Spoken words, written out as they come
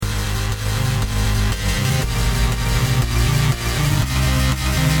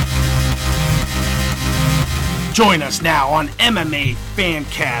Join us now on MMA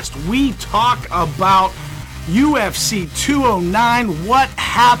Fancast. We talk about UFC 209. What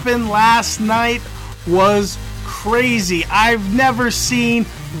happened last night was crazy. I've never seen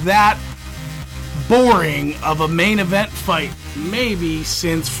that boring of a main event fight, maybe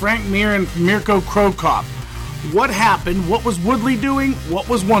since Frank Mir and Mirko Cro Cop. What happened? What was Woodley doing? What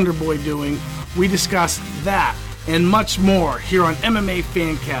was Wonderboy doing? We discussed that and much more here on MMA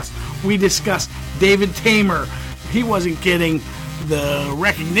Fancast. We discussed David Tamer. He wasn't getting the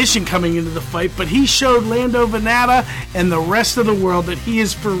recognition coming into the fight, but he showed Lando Vannata and the rest of the world that he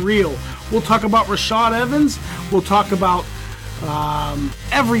is for real. We'll talk about Rashad Evans. We'll talk about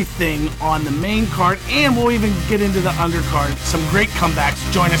everything on the main card, and we'll even get into the undercard. Some great comebacks.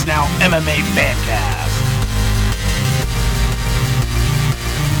 Join us now, MMA Fancast.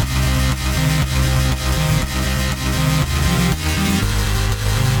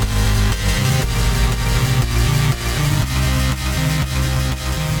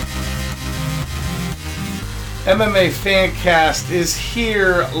 MMA Fancast is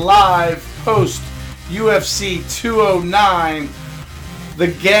here live post UFC 209. The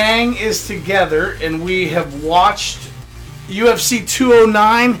gang is together and we have watched UFC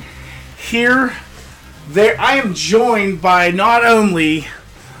 209 here. There, I am joined by not only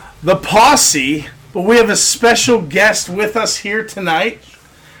the posse, but we have a special guest with us here tonight.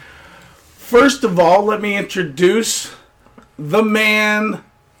 First of all, let me introduce the man,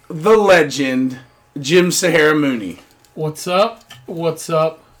 the legend, Jim Sahara Mooney. What's up? What's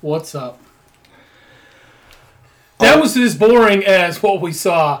up? What's up? That was as boring as what we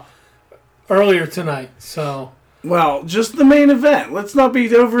saw earlier tonight. So, well, just the main event. Let's not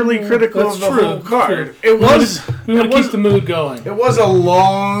be overly critical of the whole card. We want to keep the mood going. It was a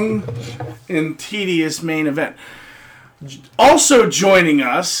long and tedious main event. Also joining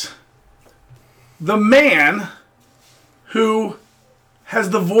us, the man who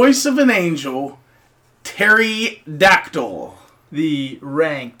has the voice of an angel, Terry Dactyl. The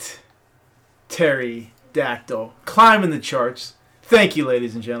ranked Terry Dactyl. Climbing the charts. Thank you,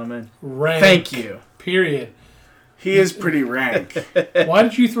 ladies and gentlemen. Rank. Thank you. Period. He is pretty rank. Why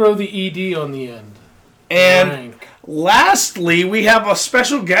did you throw the ED on the end? And Rank. lastly, we have a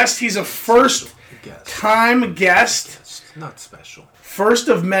special guest. He's a first-time guest. It's not special. First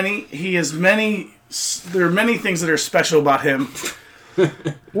of many. He is many. There are many things that are special about him.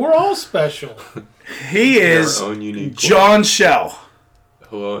 We're all special. He is Our own unique John Shell.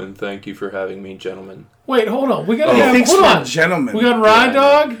 Hello, and thank you for having me, gentlemen. Wait, hold on. We got to He have. thinks Hold we're on. gentlemen. We got Rye Yeah,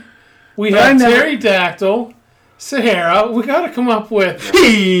 Dog. We But I have never- Terry Dactyl. Sahara. We got to come up with.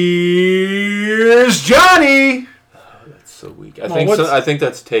 Here's Johnny. That's so weak. what's- I think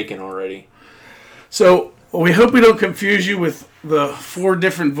that's taken already. So we hope we don't confuse you with the 4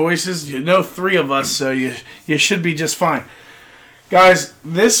 different voices. You know 3 of us, so you should be just fine. Guys,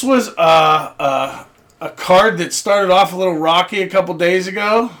 this was a card that started off a little rocky a couple days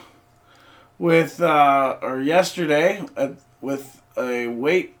ago with or yesterday with a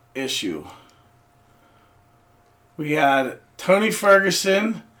weight issue. We had Tony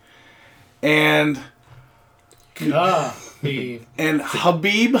Ferguson and Habib.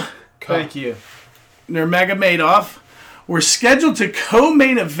 Thank you. Nurmagomedov were scheduled to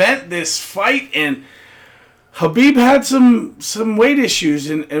co-main event this fight, and Habib had some weight issues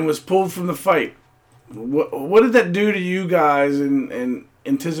and was pulled from the fight. What did that do to you guys in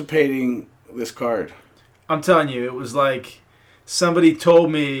anticipating this card? I'm telling you, it was like somebody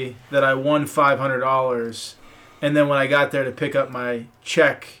told me that I won $500, and then when I got there to pick up my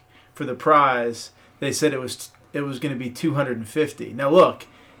check for the prize, they said it was going to be $250. Now look,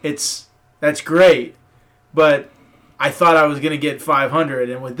 that's great, but I thought I was going to get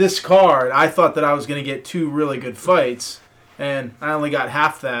 $500, and with this card, I thought that I was going to get 2 really good fights, and I only got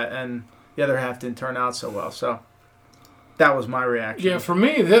half that, and the other half didn't turn out so well. So that was my reaction. Yeah, for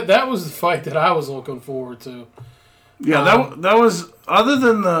me, that was the fight that I was looking forward to. Yeah, that was, other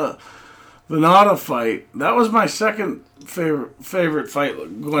than the Vannata fight, that was my second favorite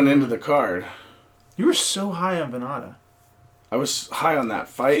fight going into the card. You were so high on Vannata. I was high on that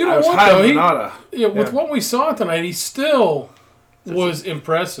fight. You know I was what, high though? on Vannata. Yeah, with Yeah. what we saw tonight, he still was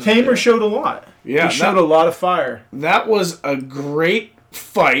impressive. Tamer showed a lot. Yeah, He showed a lot of fire. That was a great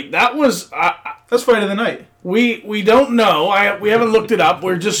fight. That was That's fight of the night. we don't know. We haven't looked it up.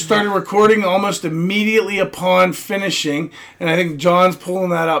 We're just started recording almost immediately upon finishing, and I think John's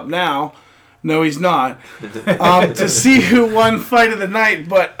pulling that up now. No, he's not. To see who won fight of the night,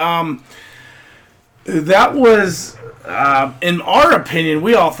 but that was, in our opinion,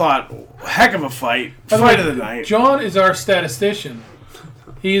 we all thought, heck of a fight. Fight of the night. John is our statistician.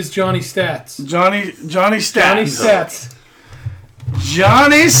 He is Johnny Stats. Johnny Stats. Johnny Stats.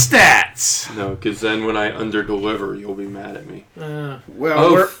 Johnny Stats. No, because then when I underdeliver, you'll be mad at me.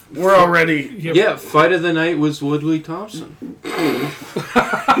 Well, we're already. Yeah, fight of the night was Woodley Thompson.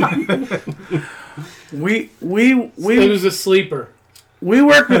 We It was a sleeper. we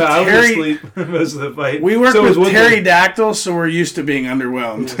work with I was Terry. asleep most of the fight. We work So was with Woodley. pterodactyls, so we're used to being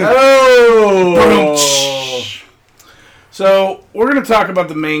underwhelmed. Oh! So we're going to talk about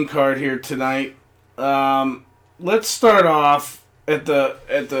the main card here tonight. Let's start off at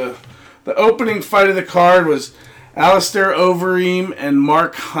the opening fight of the card was Alistair Overeem and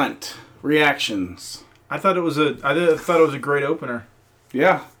Mark Hunt. Reactions. I thought it was a great opener.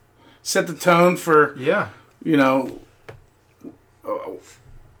 Yeah, set the tone for Yeah.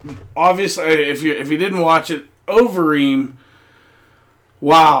 Obviously, if you didn't watch it, Overeem.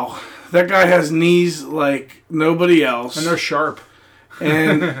 Wow, that guy has knees like nobody else, And they're sharp.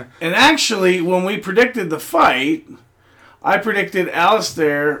 and actually, when we predicted the fight, I predicted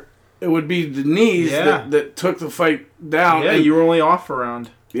Alistair. It would be the knees Yeah. that took the fight down. Yeah, and- you were only off a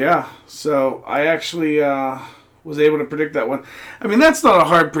round. Yeah, so I actually was able to predict that one. I mean, that's not a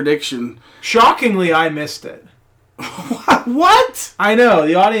hard prediction. Shockingly, I missed it. What? I know.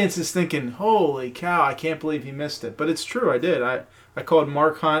 The audience is thinking, holy cow, I can't believe he missed it. But it's true, I did. I called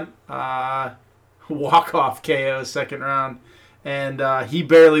Mark Hunt walk-off KO second round, and he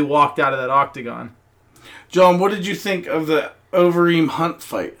barely walked out of that octagon. John, what did you think of the Overeem Hunt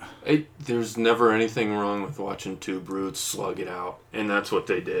fight? There's never anything wrong with watching two brutes slug it out, and that's what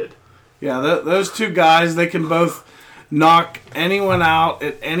they did. Yeah, those two guys, they can both knock anyone out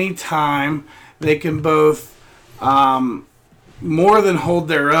at any time. They can both more than hold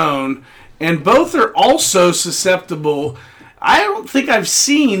their own, and both are also susceptible. I don't think I've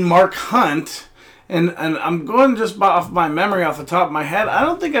seen Mark Hunt, and I'm going just off my memory off the top of my head, I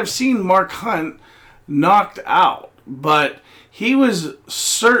don't think I've seen Mark Hunt knocked out, but he was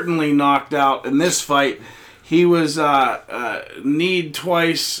certainly knocked out in this fight. He was kneed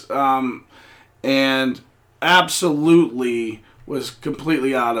twice and absolutely was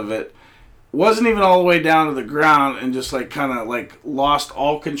completely out of it. Wasn't even all the way down to the ground and just kind of lost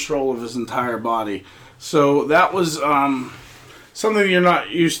all control of his entire body. So that was something you're not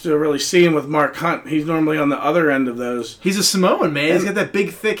used to really seeing with Mark Hunt. He's normally on the other end of those. He's a Samoan, man. He's got that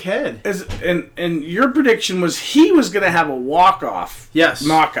big, thick head. And your prediction was he was going to have a walk-off Yes.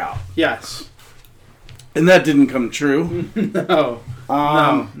 knockout. Yes. And that didn't come true. No.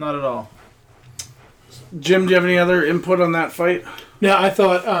 No, not at all. Jim, do you have any other input on that fight? Now, I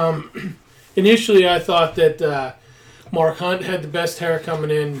thought, initially I thought that Mark Hunt had the best hair coming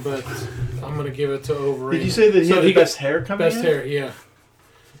in, but I'm going to give it to Overeem. Did you say that he had the got best hair coming in? Best hair, yeah.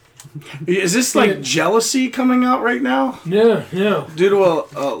 Is this Yeah. jealousy coming out right now? No, Due to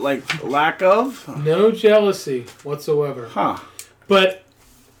a lack of? no jealousy whatsoever. Huh. But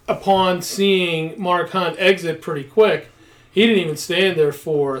upon seeing Mark Hunt exit pretty quick, he didn't even stand there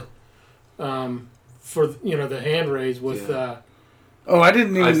for the hand raise with. Yeah. Oh, I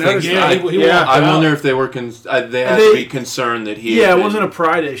didn't even I think- notice Yeah, that. he walked I out. wonder if they were they had They- to be concerned that he. Yeah, had it been- wasn't a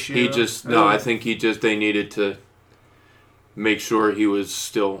pride issue. He just I think they needed to make sure he was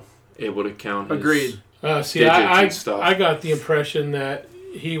still able to count. Agreed. See, digits I and stuff. I got the impression that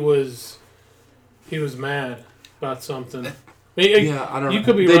he was mad about something. Yeah, I don't know. You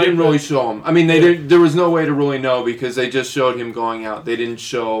could be they right, didn't really but- show him. I mean, there was no way to really know because they just showed him going out. They didn't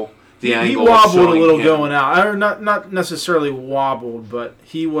show the He angle. of wobbled a showing little him. going out. Or not necessarily wobbled, but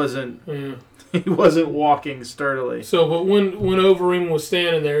he wasn't Yeah. he wasn't walking sturdily. So, but when Overeem was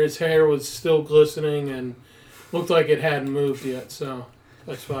standing there, his hair was still glistening and looked like it hadn't moved yet. So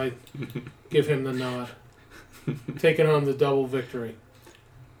that's why I give him the nod, taking home the double victory.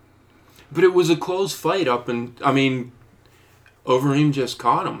 But it was a close fight Overeem just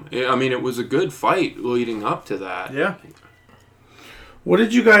caught him. I mean, it was a good fight leading up to that. Yeah. What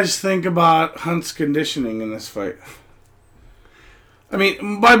did you guys think about Hunt's conditioning in this fight? I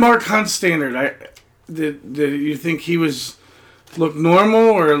mean, by Mark Hunt's standard, did you think he looked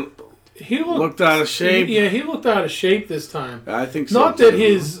normal or He looked out of shape? Yeah, he looked out of shape this time. I think so. Not that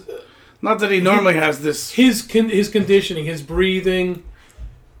too. Not that he normally has this. his conditioning, his breathing.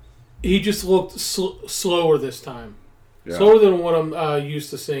 He just looked slower this time. Yeah. Slower than what I'm used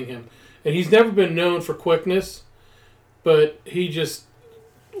to seeing him. And he's never been known for quickness, but he just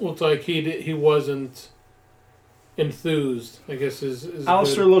looked like he wasn't enthused, I guess is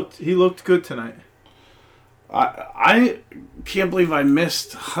Alistair good. looked good tonight. I can't believe I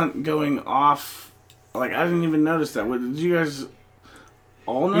missed Hunt going off. I didn't even notice that. Did you guys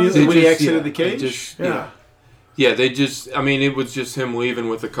all notice? When he it? exited the cage? Yeah. Yeah, they just, I mean, it was just him leaving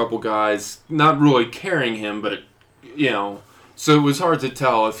with a couple guys, not really carrying him, but, so it was hard to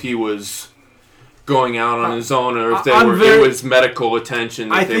tell if he was going out on his own or if it was medical attention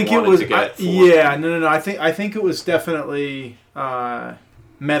that they wanted to get for. Yeah, no. I think it was definitely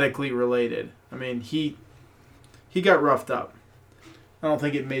medically related. I mean, he got roughed up. I don't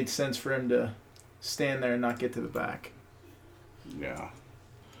think it made sense for him to stand there and not get to the back. Yeah.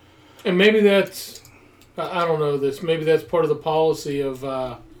 And maybe that's, I don't know this, maybe that's part of the policy of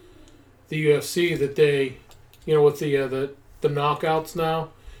the UFC that they, with the knockouts now,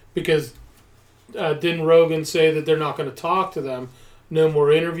 because didn't Rogan say that they're not going to talk to them? No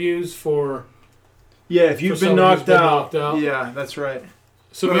more interviews for... Yeah, if you've been knocked out. Yeah, that's right.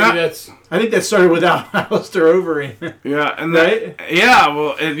 So maybe that's... I think that started without Alistair Overeem. Yeah, and right?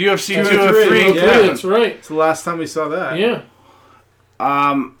 Well, at UFC 203. Yeah, that's right. It's the last time we saw that. Yeah.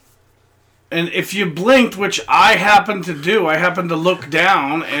 And if you blinked, which I happened to do, I happened to look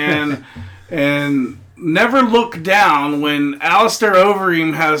down and never look down when Alistair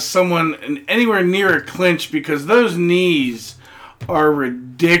Overeem has someone anywhere near a clinch, because those knees are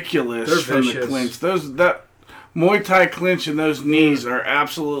ridiculous. They're from vicious. The clinch. That Muay Thai clinch and those knees are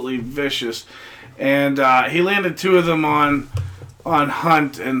absolutely vicious. And he landed 2 of them on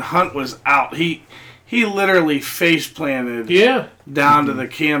Hunt, and Hunt was out. He literally face planted down to the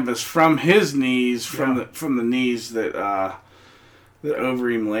canvas from his knees, from the knees that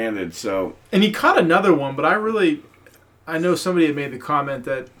Overeem landed. So, and he caught another one, but I know somebody had made the comment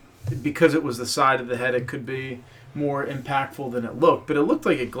that because it was the side of the head, it could be more impactful than it looked. But it looked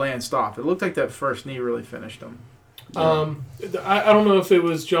like it glanced off. It looked like that first knee really finished him. I don't know if it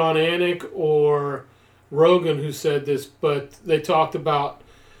was John Anik or Rogan who said this, but they talked about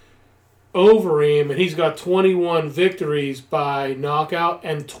Overeem, and he's got 21 victories by knockout,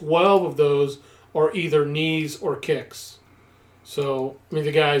 and 12 of those are either knees or kicks. So, I mean,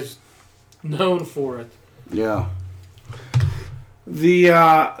 the guy's known for it. Yeah.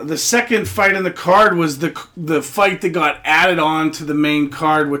 The second fight in the card was the fight that got added on to the main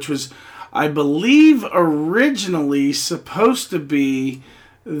card, which was, I believe, originally supposed to be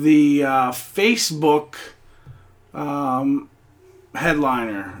the Facebook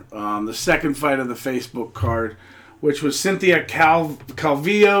headliner, the second fight of the Facebook card, which was Cynthia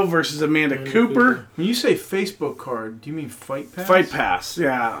Calvillo versus Amanda Cooper. When you say Facebook card, do you mean Fight Pass? Fight Pass,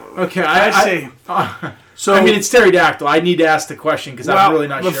 yeah. Okay, I say. So I mean, it's pterodactyl. I need to ask the question because I'm really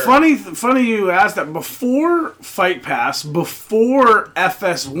not sure. Funny you asked that. Before Fight Pass, before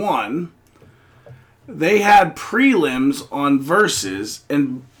FS1, they had prelims on Versus,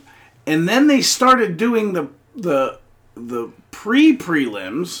 and then they started doing the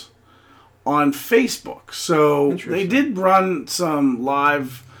pre-prelims on Facebook. So they did run some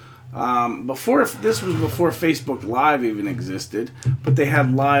live this was before Facebook Live even existed, but they had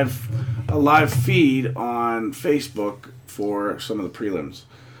a live feed on Facebook for some of the prelims.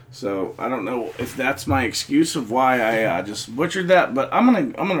 So I don't know if that's my excuse of why I just butchered that, but I'm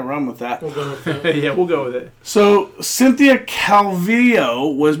gonna run with that. We'll go with that. Yeah, we'll go with it. So Cynthia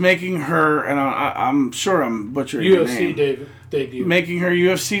Calvillo was making her, and I'm sure I'm butchering her name. UFC debut. Making her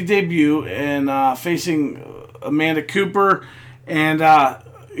UFC debut and facing Amanda Cooper, and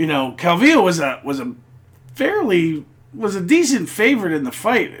Calvillo was a decent favorite in the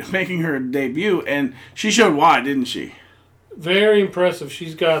fight, making her debut, and she showed why, didn't she? Very impressive.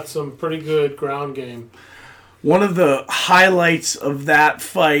 She's got some pretty good ground game. One of the highlights of that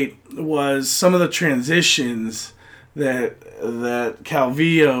fight was some of the transitions that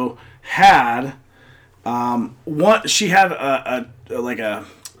Calvillo had. She had a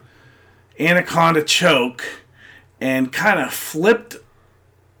anaconda choke and kind of flipped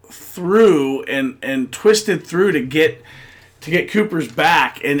through and twisted through to get Cooper's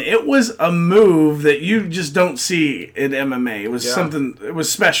back, and it was a move that you just don't see in MMA. It was something. It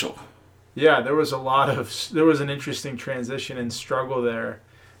was special. Yeah, there was an interesting transition and struggle there,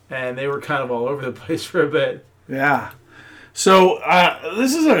 and they were kind of all over the place for a bit. Yeah. So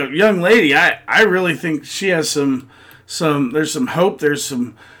this is a young lady. I really think she has some. There's some hope.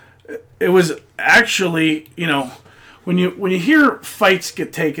 It was actually, when you hear fights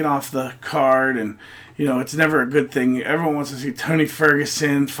get taken off the card, and it's never a good thing. Everyone wants to see Tony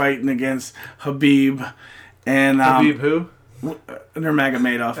Ferguson fighting against Habib, and Habib who?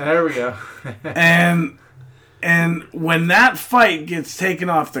 Nurmagomedov. There we go. and when that fight gets taken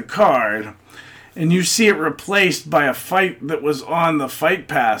off the card, and you see it replaced by a fight that was on the Fight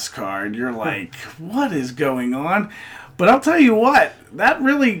Pass card, you're like, what is going on? But I'll tell you what, that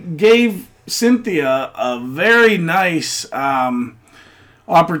really gave Cynthia a very nice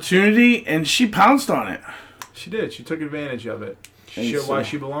opportunity, and she pounced on it. She did. She took advantage of it. She And showed so- why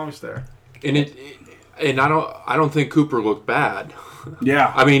she belongs there. And I don't think Cooper looked bad.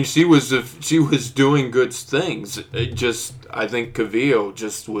 Yeah. I mean, she was doing good things. I think Cavillo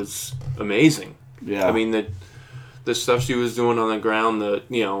just was amazing. Yeah. I mean, the stuff she was doing on the ground,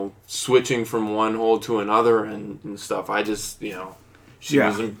 switching from one hold to another and stuff.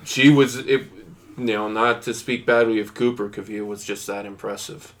 She was not to speak badly of Cooper, Cavillo was just that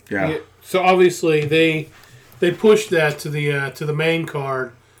impressive. Yeah. So obviously they pushed that to the main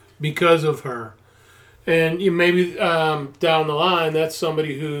card because of her, and maybe down the line that's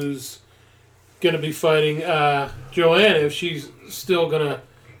somebody who's going to be fighting Joanna if she's still going to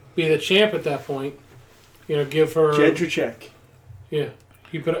be the champ at that point. Give her Jedrzejczyk. Yeah,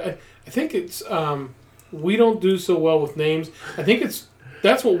 I think it's we don't do so well with names. I think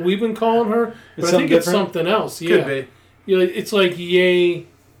that's what we've been calling her, but I think it's something else. Yeah, Could Yeah, it's like yay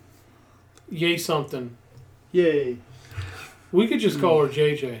something. be. Yay. We could just call her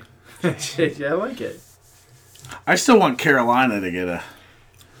JJ. I like it. I still want Carolina to get a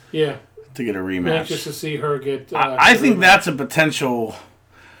Yeah, rematch. anxious to see her get. I think that's a potential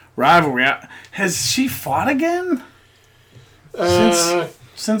rivalry. Has she fought again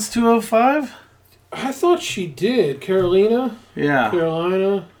since 205? I thought she did. Carolina. Yeah.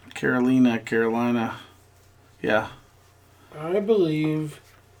 Carolina. Yeah. I believe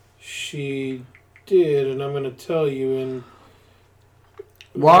she did, and I'm going to tell you. And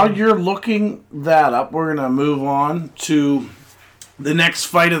While you're looking that up, we're going to move on to the next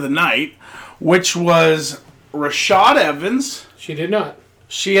fight of the night, which was Rashad Evans. she did not.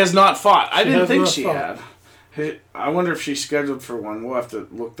 She has not fought. I didn't has think not she fought. had. I wonder if she's scheduled for one. We'll have to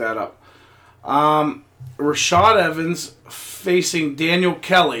look that up. Rashad Evans facing Daniel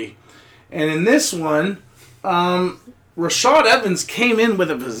Kelly. And in this one, Rashad Evans came in with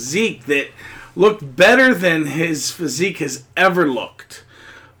a physique that looked better than his physique has ever looked.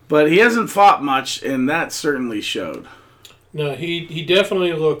 But he hasn't fought much, and that certainly showed. No, he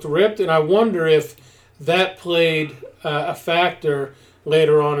definitely looked ripped, and I wonder if that played a factor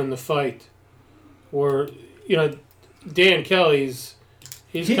later on in the fight, where Dan Kelly's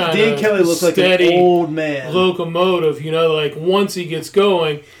he's kind of Dan Kelly looked like an old man. locomotive. Like once he gets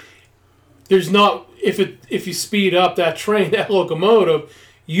going, there's not if you speed up that train, that locomotive,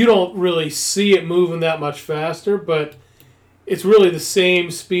 you don't really see it moving that much faster, but it's really the same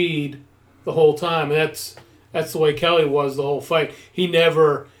speed the whole time, and that's the way Kelly was the whole fight. He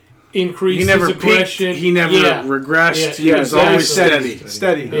never increased his aggression. Peaked. He never regressed. Yeah, He was always steady.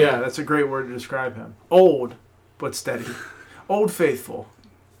 Steady. Yeah. Yeah, that's a great word to describe him. Old, but steady. Old faithful.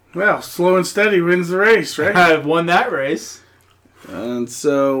 Well, slow and steady wins the race, right? I've won that race. And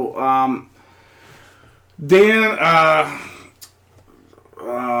so, Dan,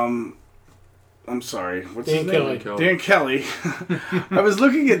 I'm sorry, what's Dan his name? Kelly. Dan Kelly. I was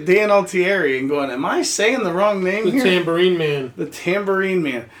looking at Dan Altieri and going, am I saying the wrong name The here? Tambourine Man. The Tambourine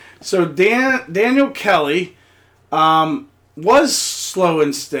Man. So Daniel Kelly was slow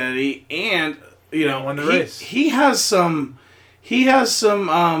and steady, and won the race. He has some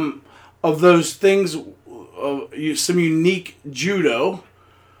of those things, some unique judo,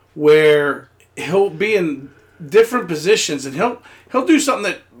 where he'll be in different positions and he'll do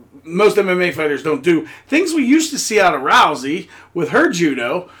something that most MMA fighters don't do. Things we used to see out of Rousey with her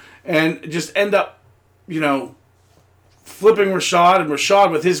judo, and just end up, flipping Rashad, and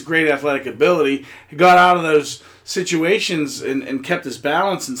Rashad with his great athletic ability got out of those situations and kept his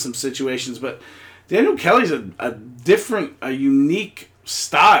balance in some situations. But Daniel Kelly's a unique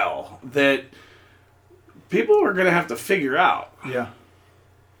style that people are going to have to figure out. Yeah.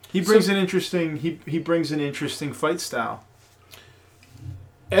 He brings an interesting fight style.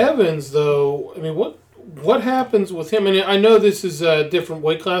 Evans, though, I mean, what happens with him? And I know this is a different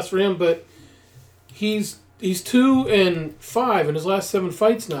weight class for him, but he's 2-5 in his last 7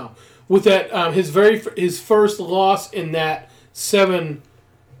 fights now. With that, his first loss in that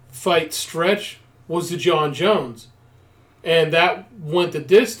 7-fight stretch was to John Jones, and that went the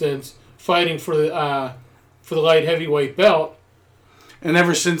distance, fighting for the light heavyweight belt. And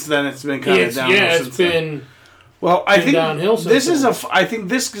ever since then, it's been kind of downhill. Yeah, it's been. Well, I think downhill this since is I think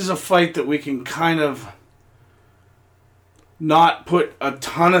this is a fight that we can kind of not put a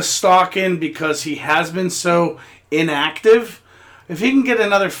ton of stock in because he has been so inactive. If he can get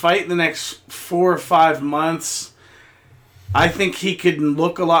another fight in the next 4 or 5 months, I think he could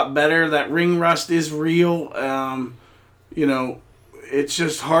look a lot better. That ring rust is real. It's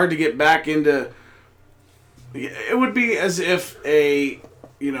just hard to get back into. It would be as if an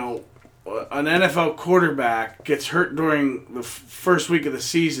NFL quarterback gets hurt during the first week of the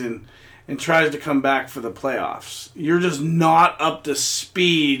season and tries to come back for the playoffs. You're just not up to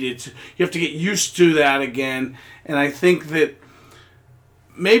speed. You have to get used to that again. And I think that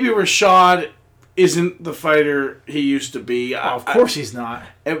maybe Rashad isn't the fighter he used to be. Of course he's not.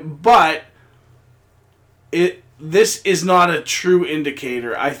 But this is not a true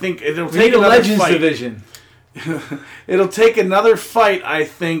indicator. I think it'll take another Legends fight. division. It'll take another fight, I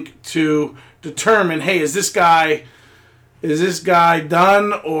think, to determine, hey, is this guy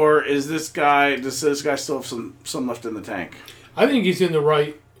done, or does this guy still have some left in the tank? I think he's in the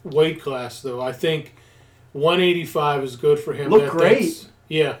right weight class, though. I think 185 is good for him. Looked great.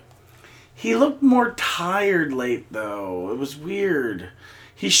 Yeah. He looked more tired late, though. It was weird.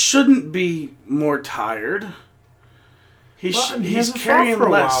 He shouldn't be more tired. He he's hasn't carrying fought for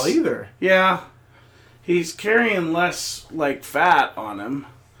a less. while either. Yeah. He's carrying less, fat on him.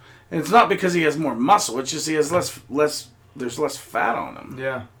 And it's not because he has more muscle. It's just he has less. There's less fat on him.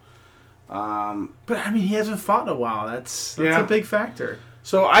 Yeah. But I mean, he hasn't fought in a while. That's a big factor.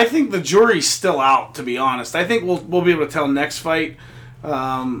 So I think the jury's still out. To be honest, I think we'll be able to tell next fight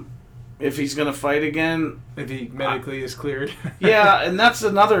if he's going to fight again. If he medically is cleared. Yeah, and that's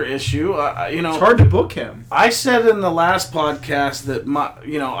another issue. It's hard to book him. I said in the last podcast that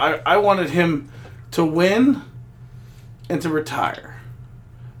I wanted him to win and to retire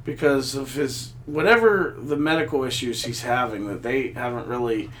because of his whatever the medical issues he's having that they haven't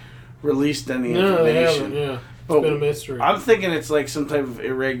really released any information. No, they haven't. Yeah, it's been a mystery. I'm thinking it's like some type of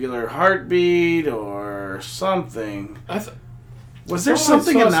irregular heartbeat or something. Was there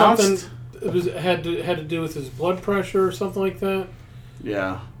something announced? It had to do with his blood pressure or something like that.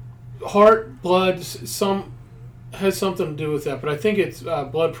 Yeah. Heart, blood, has something to do with that, but I think it's a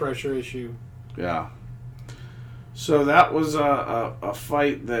blood pressure issue. Yeah. So that was a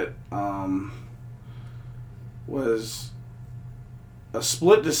fight that was a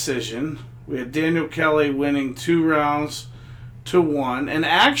split decision. We had Daniel Kelly winning 2 rounds to 1. And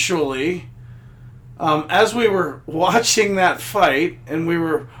actually, as we were watching that fight and we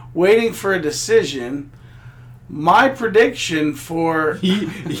were waiting for a decision, my prediction for... You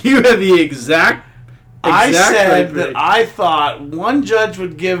had the exact I said right that I thought one judge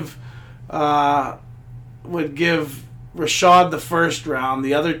would give Rashad the first round,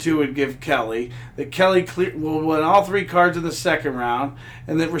 the other 2 would give Kelly. That Kelly will win all 3 cards in the second round,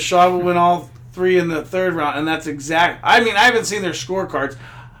 and that Rashad will win all 3 in the third round. And that's exact. I mean, I haven't seen their scorecards,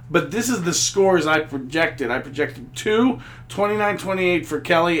 but this is the scores I projected. I projected 29-28 for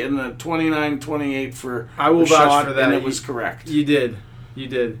Kelly and the 29-28 for I will Rashad, vouch for that. and it was correct. You did.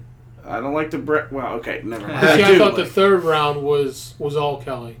 I don't like the well, okay, never mind. I thought the third round was all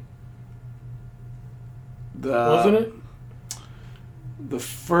Kelly. Wasn't it? The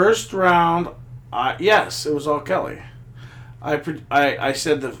first round, yes, it was all Kelly. I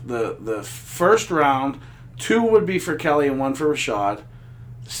said the first round, 2 would be for Kelly and 1 for Rashad.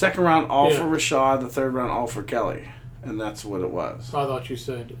 The second round, all for Rashad. The third round, all for Kelly. And that's what it was. I thought you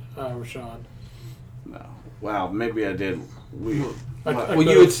said Rashad. No. Wow, maybe I did. Well,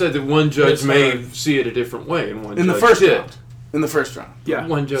 you had said that one judge may see it a different way, and one in judge the first did. round. In the first round. Yeah.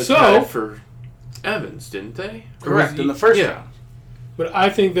 One judge had it for Evans, didn't they? Correct, in the first round. But I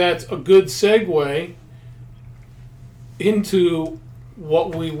think that's a good segue into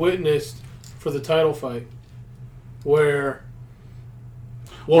what we witnessed for the title fight, where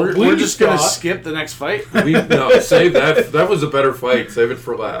we're just going to skip the next fight? No, save that. That was a better fight. Save it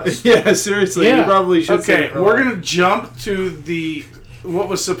for last. Yeah, seriously. Yeah. You probably should say Okay, we're going to jump to what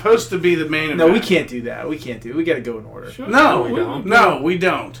was supposed to be the main event. No, we can't do that. We got to go in order. Sure. No, we don't. No, we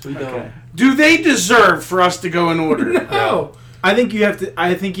don't. We don't. Okay. Do they deserve for us to go in order? No. I think you have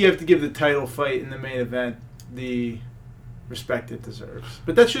to give the title fight in the main event the respect it deserves.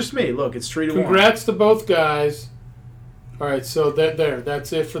 But that's just me. Look, it's 3-1. Congrats to both guys. All right, so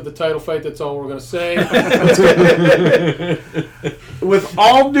that's it for the title fight. That's all we're going to say. With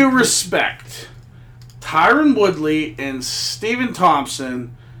all due respect, Tyron Woodley and Stephen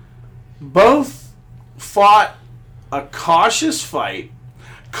Thompson both fought a cautious fight.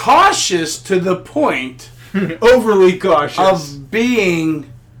 Cautious to the point Overly cautious. of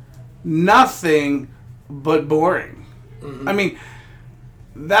being nothing but boring. Mm-hmm. I mean,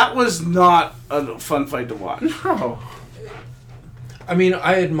 that was not a fun fight to watch. No. I mean,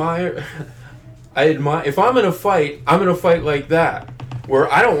 I admire. If I'm in a fight, I'm in a fight like that, where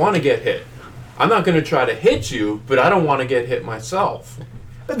I don't want to get hit. I'm not going to try to hit you, but I don't want to get hit myself.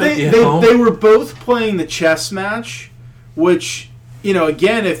 They were both playing the chess match, which,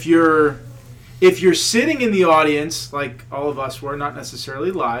 again, if you're sitting in the audience, like all of us were, not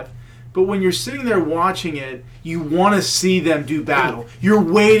necessarily live, But when you're sitting there watching it, you want to see them do battle. You're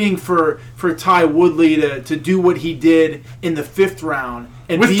waiting for Ty Woodley to do what he did in the 5th round.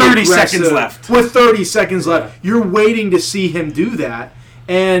 And with 30 seconds left. With 30 seconds left. You're waiting to see him do that.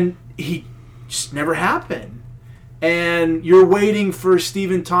 And he just never happened. And you're waiting for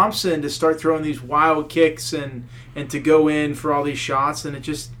Stephen Thompson to start throwing these wild kicks and to go in for all these shots. And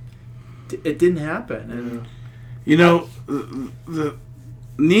it didn't happen. And you know,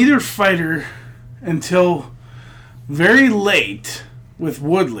 neither fighter, until very late with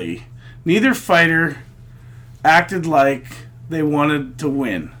Woodley, neither fighter acted like they wanted to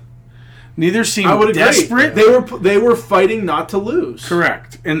win. Neither seemed desperate. They were fighting not to lose.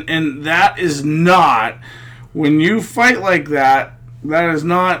 Correct. And that is not, when you fight like that, that is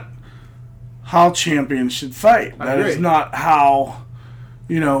not how champions should fight. That is not how,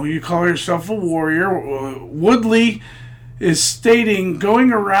 you call yourself a warrior. Woodley is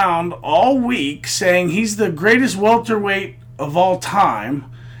going around all week saying he's the greatest welterweight of all time,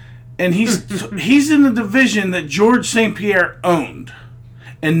 and he's in the division that George St. Pierre owned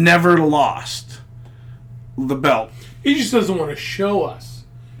and never lost the belt. He just doesn't want to show us.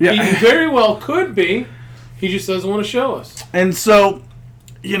 Yeah. He very well could be. He just doesn't want to show us. And so,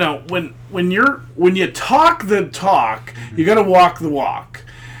 when you talk the talk, you got to walk the walk.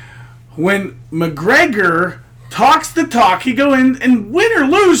 When McGregor talks the talk, he go in and win or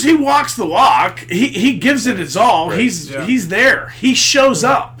lose, he walks the walk. He gives it his all. Right. He's there. He shows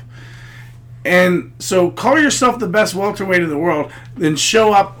up. And so call yourself the best welterweight in the world, then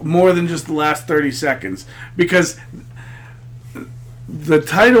show up more than just the last 30 seconds. Because the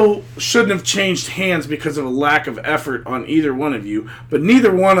title shouldn't have changed hands because of a lack of effort on either one of you. But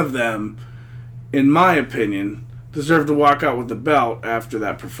neither one of them, in my opinion, deserve to walk out with the belt after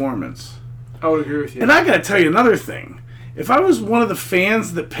that performance. I would agree with you. And I got to tell you another thing. If I was one of the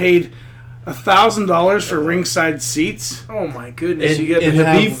fans that paid $1,000 for ringside seats, oh my goodness, you get the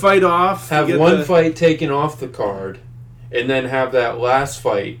Khabib fight off, have one fight taken off the card, and then have that last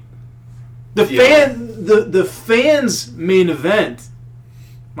fight. The fans' main event,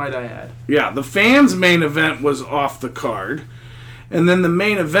 might I add. Yeah, the fans' main event was off the card, and then the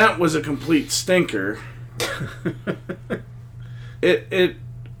main event was a complete stinker. It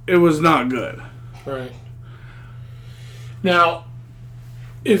was not good. Right. Now,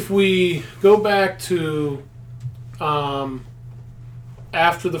 if we go back to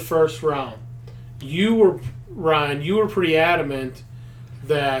after the first round, Ryan, you were pretty adamant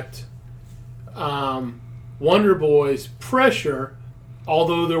that Wonder Boy's pressure,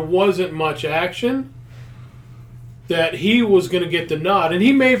 although there wasn't much action, that he was going to get the nod, and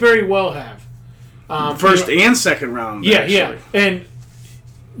he may very well have. First and second round. Yeah, actually. yeah. And,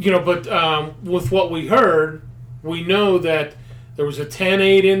 but with what we heard, we know that there was a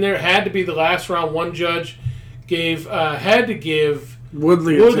 10-8 in there. It had to be the last round. One judge had to give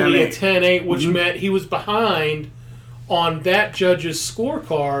Woodley a 10-8, which meant he was behind on that judge's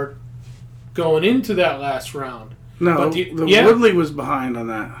scorecard going into that last round. No, Woodley was behind on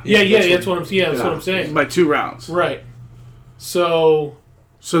that. Yeah, that's what I'm saying. By 2 rounds. Right. So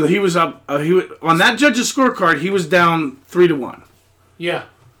he was up. On that judge's scorecard, he was down 3-1. Yeah.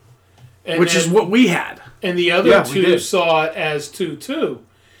 Which is what we had. And the other two saw it as 2-2.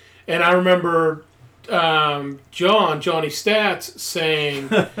 And I remember Johnny Stats saying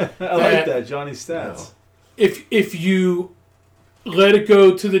I like that, Johnny Stats. If you let it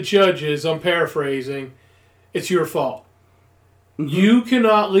go to the judges, I'm paraphrasing, it's your fault. Mm-hmm. You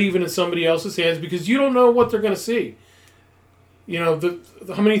cannot leave it in somebody else's hands because you don't know what they're going to see. How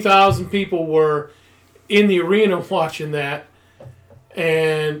many thousand people were in the arena watching that,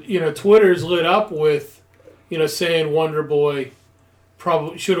 and Twitter's lit up with saying Wonder Boy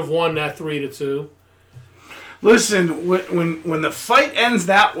probably should have won that 3-2. Listen, when the fight ends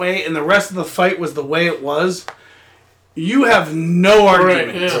that way and the rest of the fight was the way it was, you have no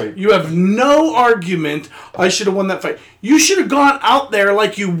argument. Right, yeah. You have no argument. I should have won that fight. You should have gone out there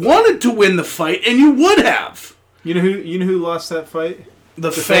like you wanted to win the fight, and you would have. You know who lost that fight?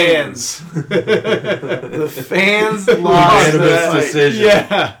 The fans. The fans lost that decision.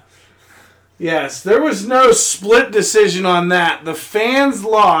 Yeah. Yes, there was no split decision on that. The fans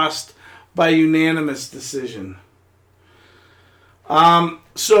lost by unanimous decision.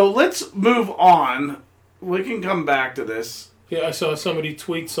 So let's move on. We can come back to this. Yeah, I saw somebody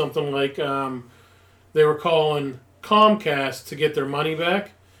tweet something like they were calling Comcast to get their money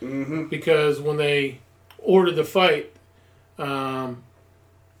back because when they ordered the fight,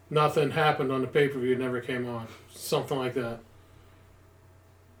 nothing happened on the pay-per-view. It never came on. Something like that.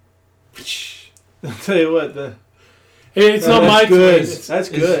 I'll tell you what, it's not my good. tweet. That's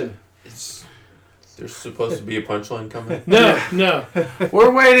good. There's supposed to be a punchline coming. No.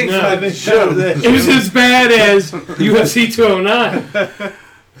 We're waiting No. for the show. It was as bad as UFC 209.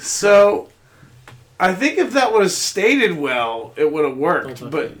 So, I think if that would have stated well, it would have worked.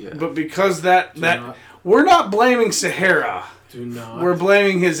 Okay, But because that not. we're not blaming Sahara. Do not. We're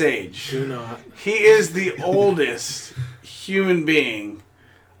blaming his age. Do not. He is the oldest human being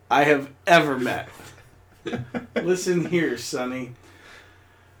I have ever met. Listen here, Sonny.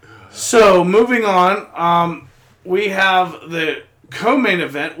 So, moving on, we have the co-main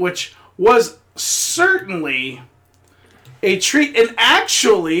event, which was certainly a treat. And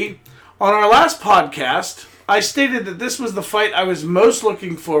actually, on our last podcast, I stated that this was the fight I was most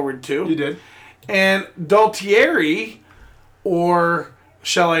looking forward to. You did. And Daltieri, or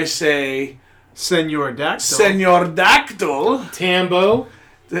shall I say, Senor Dactyl. Senor Dactyl. Tambo.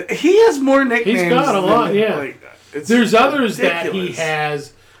 He has more nicknames. He's got a lot, than, yeah. It's There's others that he ridiculous.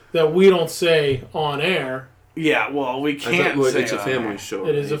 has that we don't say on air. Yeah, well, we can't say it's a it on family air. show.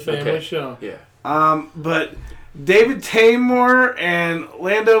 It is a right? family Okay. show. Yeah. But David Tamor and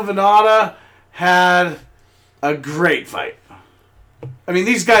Lando Venata had a great fight. I mean,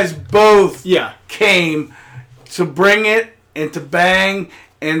 these guys both came to bring it and to bang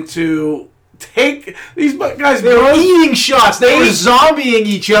and to take these guys. They were both eating shots. They were zombieing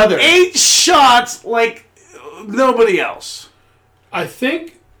each other. 8 shots like nobody else. I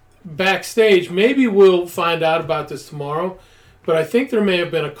think backstage, maybe we'll find out about this tomorrow, but I think there may have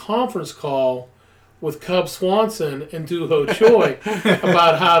been a conference call with Cub Swanson and Doo-Ho Choi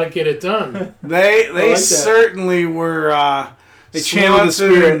about how to get it done. They like that. certainly were. They channeled the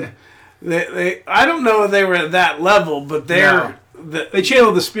spirit. They I don't know if they were at that level, but they're They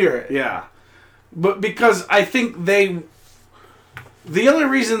channeled the spirit. yeah. But because I think the only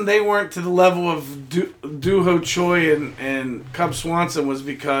reason they weren't to the level of Doo-Ho Choi and Cub Swanson was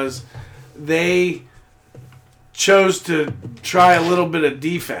because they chose to try a little bit of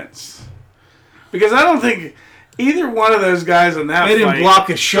defense. Because I don't think either one of those guys in that They didn't fight block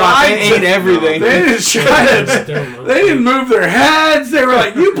a shot. They tried ate everything. They didn't try to. They didn't move their heads. They were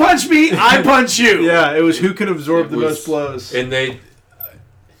like, "You punch me, I punch you." Yeah, it was who can absorb It the was- most blows. And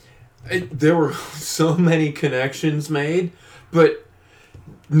there were so many connections made, but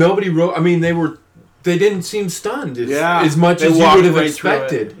nobody wrote. I mean, they didn't seem stunned as much They as you walked would have right through it.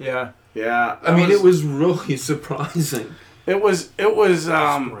 expected. Yeah. Yeah. I mean, it was really surprising. It was. Right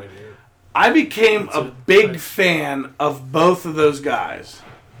here. I became a big fan of both of those guys.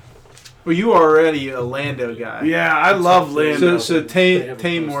 Well, you were already a Lando guy. Yeah, I love Lando. So They haven't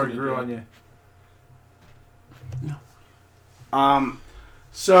Tamor posted it grew yet. on you.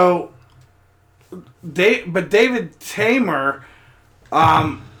 So David Tamor,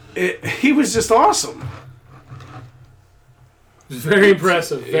 he was just awesome. Very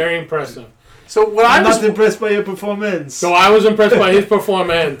impressive. Very impressive. So what I'm I was not impressed by your performance. So I was impressed by his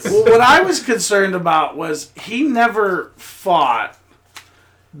performance. what I was concerned about was he never fought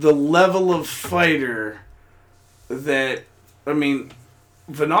the level of fighter that, I mean,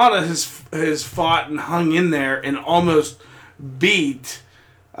 Venata has fought and hung in there and almost beat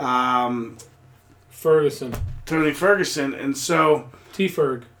Ferguson. Tony Ferguson, and so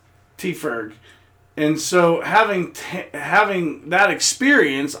T-Ferg. T-Ferg. And so having that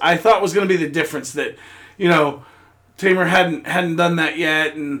experience, I thought was going to be the difference that, Tamor hadn't done that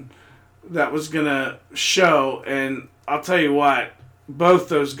yet, and that was going to show. And I'll tell you what, both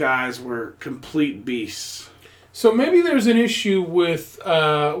those guys were complete beasts. So maybe there's an issue with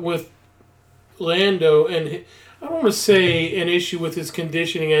Lando, and I don't want to say an issue with his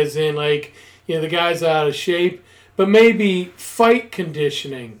conditioning, as in the guy's out of shape, but maybe fight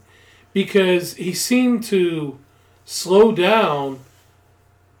conditioning. Because he seemed to slow down.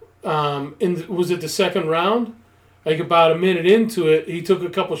 Was it the second round? Like about a minute into it, he took a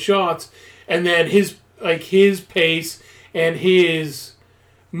couple shots, and then his pace and his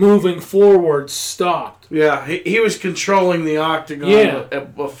moving forward stopped. Yeah, he was controlling the octagon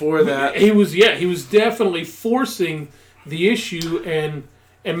before that. He was definitely forcing the issue and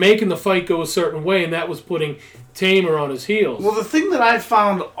making the fight go a certain way, and that was putting Tamor on his heels. Well, the thing that I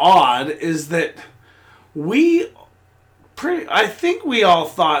found odd is that I think we all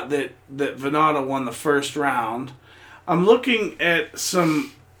thought that Venata won the first round. I'm looking at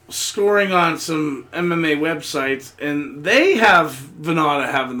some scoring on some MMA websites, and they have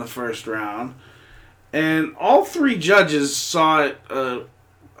Venata having the first round. And all 3 judges saw it a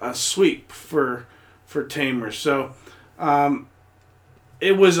sweep for Tamor. So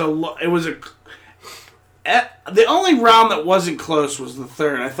it was the only round that wasn't close was the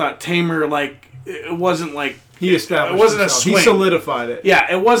third. I thought Tamor it wasn't like He established it wasn't himself. a swing. He solidified it. Yeah,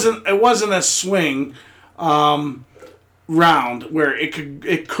 it wasn't a swing round where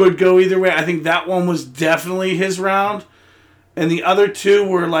it could go either way. I think that one was definitely his round, and the other two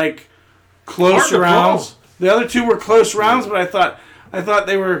were like close rounds. The other two were close rounds, but I thought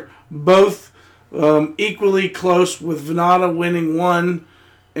they were both equally close, with Venata winning one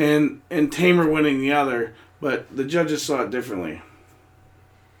and Tamer winning the other. But the judges saw it differently.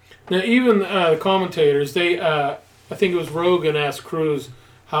 Now, even the commentators, I think it was Rogan asked Cruz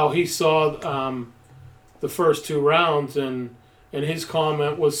how he saw the first two rounds, and his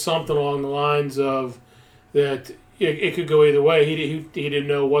comment was something along the lines of that it could go either way. He didn't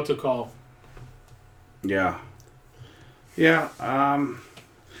know what to call. Yeah. Yeah.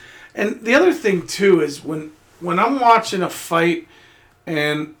 And the other thing, too, is when I'm watching a fight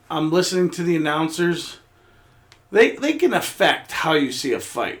and I'm listening to the announcers, they can affect how you see a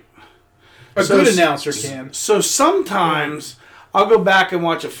fight. A good announcer can. So sometimes I'll go back and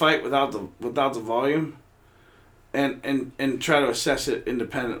watch a fight without the volume and try to assess it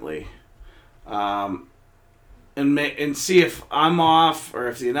independently. And see if I'm off or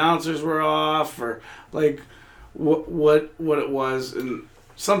if the announcers were off or like what it was, and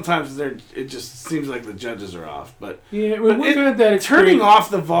sometimes it just seems like the judges are off. But yeah, we've had that experience. Turning off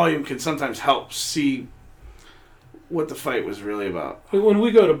the volume can sometimes help see what the fight was really about. When we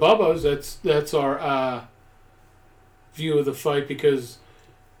go to Bubba's, that's our view of the fight, because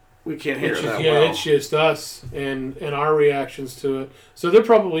we can't hear it that well. Yeah, it's just us and our reactions to it. So there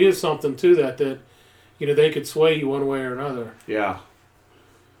probably is something to that they could sway you one way or another. Yeah.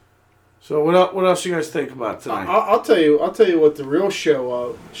 So what else you guys think about tonight? I'll tell you what the real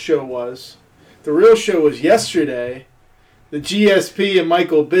show was. The real show was yesterday. The GSP and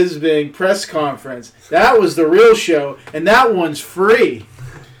Michael Bisping press conference. That was the real show, and that one's free.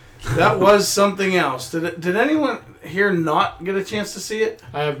 That was something else. Did anyone here not get a chance to see it?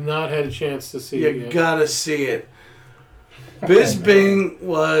 I have not had a chance to see it yet. You gotta see it. Bisping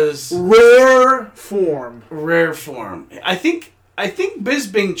was rare form. I think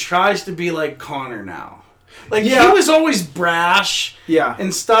Bisping tries to be like Conor now. Like, he was always brash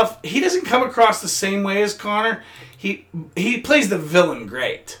and stuff. He doesn't come across the same way as Conor. He plays the villain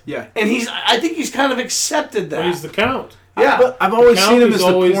great. Yeah. And I think he's kind of accepted that. Well, he's the Count. Yeah. But I've always seen him as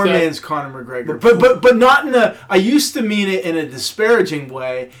the poor man's Conor McGregor. But not in I used to mean it in a disparaging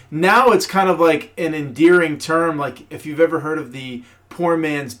way. Now it's kind of like an endearing term. Like, if you've ever heard of the poor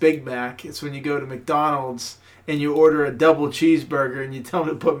man's Big Mac, it's when you go to McDonald's and you order a double cheeseburger and you tell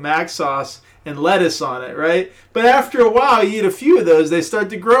them to put mac sauce and lettuce on it, right? But after a while, you eat a few of those, they start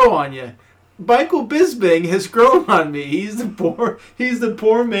to grow on you. Michael Bisping has grown on me. He's the poor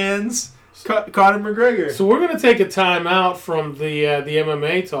man's Conor McGregor. So we're going to take a time out from the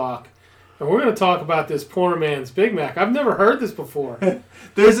MMA talk, and we're going to talk about this poor man's Big Mac. I've never heard this before.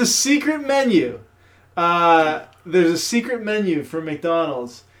 There's a secret menu. There's a secret menu for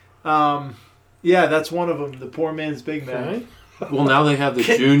McDonald's. Yeah, that's one of them. The poor man's Big Mac. Okay. Well, now they have the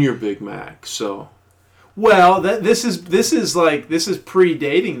Junior Big Mac. So. Well, this is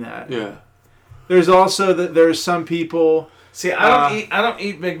predating that. Yeah. There's also there's some people. See, I don't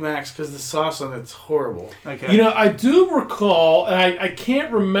eat Big Macs because the sauce on it's horrible. Okay. I do recall, and I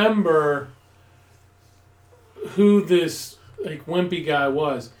can't remember who this wimpy guy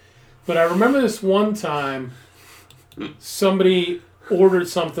was, but I remember this one time somebody ordered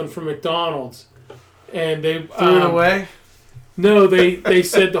something from McDonald's, and they threw it away. No, they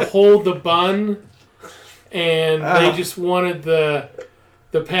said to hold the bun, and they just wanted the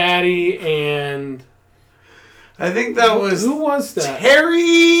patty, and I think that was... Who was that? Terry...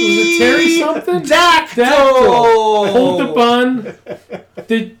 Was it Terry something? Dactyl! Hold the bun.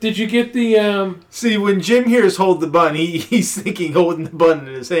 Did you get the... See, when Jim hears hold the bun, he's thinking holding the bun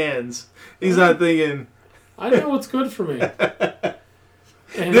in his hands. He's not thinking... I know what's good for me.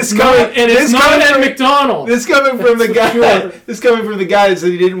 And it's not at McDonald's. This coming from the guy. Sure. This coming from the guy that said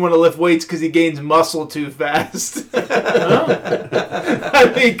he didn't want to lift weights because he gains muscle too fast.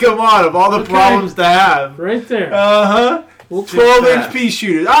 I mean, come on! Of all the problems to have, right there. 12-inch pea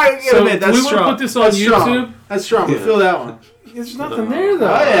shooters. I gotta admit, that's strong. We want to put this on YouTube. Strong. That's strong. Yeah. We feel that one. There's nothing there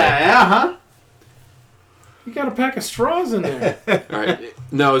though. Oh yeah, You got a pack of straws in there. All right.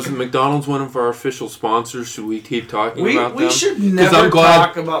 Now, is McDonald's one of our official sponsors? Should we keep talking about them? We should never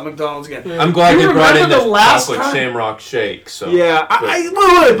talk about McDonald's again. Yeah. I'm glad they brought in this chocolate time? Shamrock Shake. So. Yeah.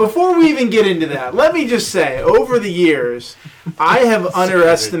 Wait, before we even get into that, let me just say, over the years, I have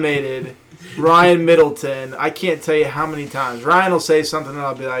underestimated Ryan Middleton. I can't tell you how many times. Ryan will say something and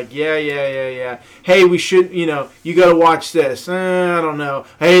I'll be like, yeah. Hey, we should, you got to watch this. I don't know.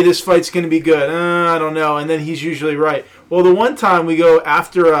 Hey, this fight's going to be good. I don't know. And then he's usually right. Well, the one time we go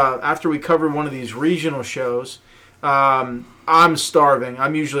after we cover one of these regional shows, I'm starving.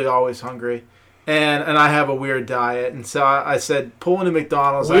 I'm usually always hungry. And I have a weird diet. And so I said, pull into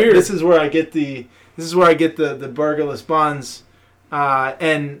McDonald's. This is where I get the burgerless buns. Not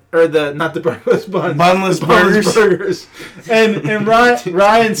the burgerless buns. Bunless burgers. And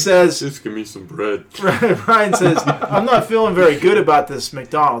Ryan says, just give me some bread. Ryan says, I'm not feeling very good about this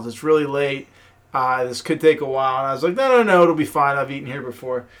McDonald's. It's really late. This could take a while. And I was like, no, it'll be fine. I've eaten here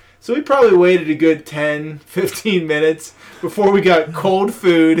before. So we probably waited a good 10, 15 minutes before we got cold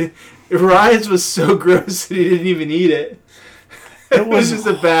food. Ryan's was so gross that he didn't even eat it. It was just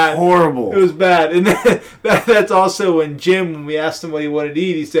horrible. It was bad. And that's also when Jim, when we asked him what he wanted to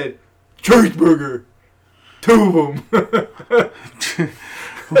eat, he said, cheeseburger. 2 of them.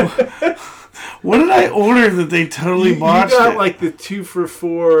 What did I order that they totally botched? You got it? like the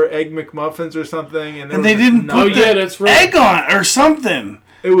 2-for-4 egg McMuffins or something. And they didn't put that's right. egg on it or something.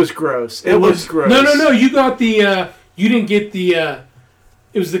 It was gross. It was gross. No. You got the, you didn't get the,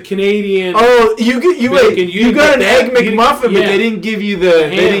 it was the Canadian. Oh, you got an egg McMuffin, but they didn't give you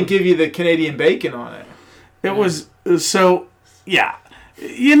the Canadian bacon on it. It was so yeah.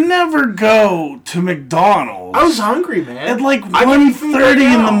 You never go to McDonald's. I was hungry, man. At like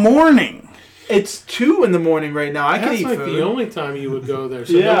 1:30 in the morning. It's 2 in the morning right now. I can eat food. That's like the only time you would go there,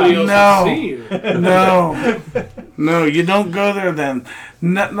 so nobody else would see you. No, you don't go there then.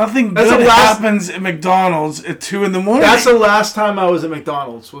 Nothing good happens at McDonald's at 2 in the morning. That's the last time I was at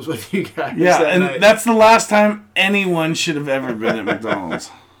McDonald's, was with you guys. Yeah, and that's the last time anyone should have ever been at McDonald's.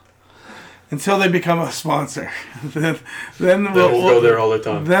 Until they become a sponsor. then we'll go there all the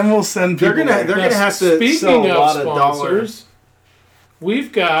time. Then we'll send people. They're gonna have to sell a lot of dollars.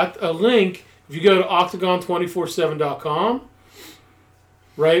 We've got a link. If you go to octagon247.com,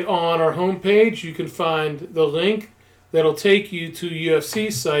 right on our homepage, you can find the link that'll take you to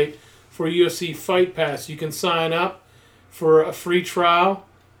UFC's site for UFC Fight Pass. You can sign up for a free trial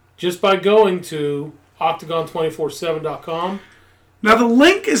just by going to octagon247.com. Now, the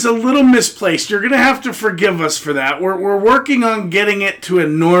link is a little misplaced. You're going to have to forgive us for that. We're working on getting it to a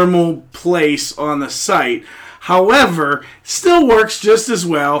normal place on the site. However, still works just as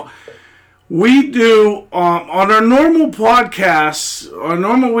well. We do, on our normal podcasts, our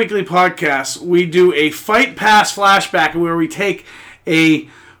normal weekly podcasts, we do a Fight Pass flashback where we take a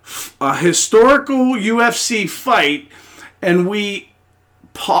historical UFC fight and we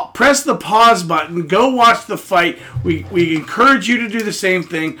press the pause button, go watch the fight. We encourage you to do the same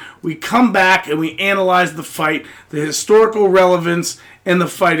thing. We come back and we analyze the fight, the historical relevance, and the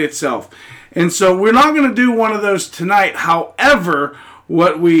fight itself. And so we're not going to do one of those tonight. However,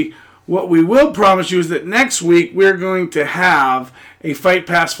 what we will promise you is that next week we're going to have a Fight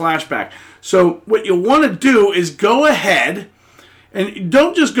Pass flashback. So what you'll want to do is go ahead and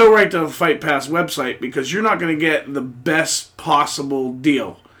don't just go right to the Fight Pass website because you're not going to get the best possible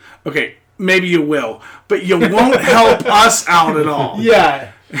deal. Okay, maybe you will, but you won't help us out at all.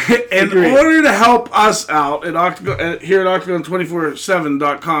 Yeah. In order to help us out at here at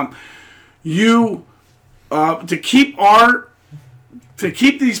octagon247.com, you to keep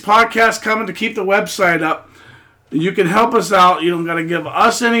these podcasts coming, to keep the website up, you can help us out. You don't got to give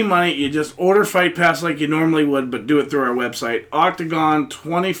us any money. You just order Fight Pass like you normally would, but do it through our website,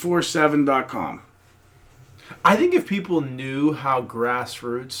 octagon247.com. I think if people knew how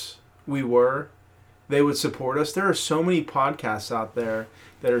grassroots we were, they would support us. There are so many podcasts out there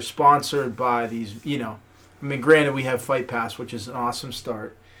that are sponsored by these, granted we have Fight Pass, which is an awesome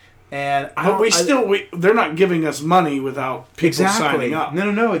start. And they're not giving us money without people signing up.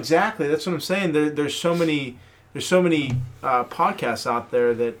 No, exactly. That's what I'm saying. There's so many podcasts out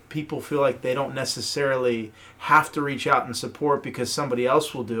there that people feel like they don't necessarily have to reach out and support because somebody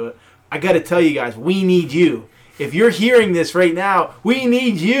else will do it. I got to tell you guys, we need you. If you're hearing this right now, we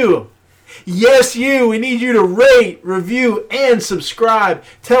need you. Yes, you. We need you to rate, review, and subscribe.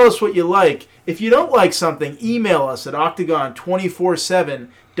 Tell us what you like. If you don't like something, email us at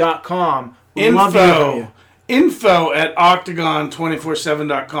octagon247.com. Info at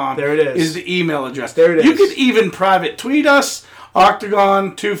octagon247.com. There it is the email address. There it is. You can even private tweet us.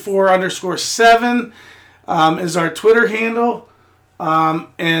 Octagon24_7 is our Twitter handle.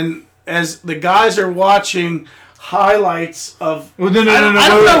 And as the guys are watching highlights of... Well, no. I don't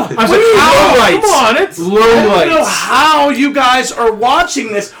know. Lowlights. Come on, it's lowlights. I don't know how you guys are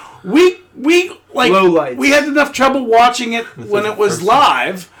watching this. We had enough trouble watching it when it was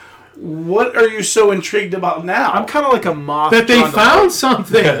live. what are you so intrigued about now? I'm kind of like a moth. That they drawn to found light.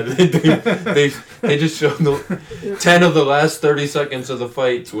 something. Yeah, they just showed 10 of the last 30 seconds of the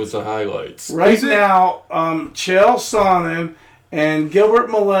fights was the highlights. Right now, Chael Sonnen and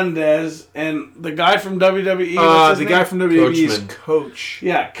Gilbert Melendez and the guy from WWE. what's his The name? guy from WWE's Coachman. coach.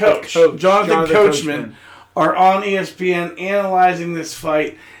 Yeah, Coach. Coach. Jonathan Coachman are on ESPN analyzing this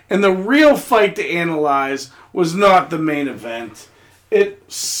fight. And the real fight to analyze was not the main event. It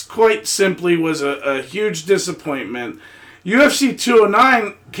quite simply was a huge disappointment. UFC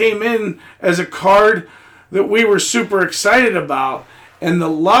 209 came in as a card that we were super excited about, and the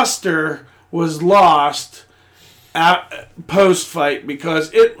luster was lost at post-fight because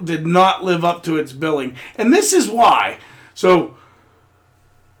it did not live up to its billing. And this is why. So,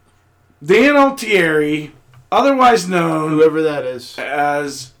 Dan Altieri, otherwise known Whoever that is.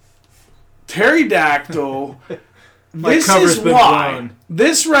 as Pterodactyl, this cover's is been why. blown.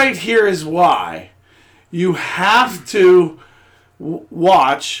 This right here is why you have to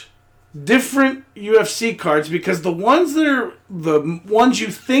watch different UFC cards, because the ones that are the ones you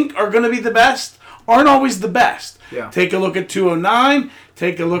think are going to be the best aren't always the best. Yeah. Take a look at 209.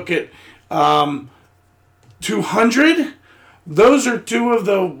 Take a look at 200. Those are two of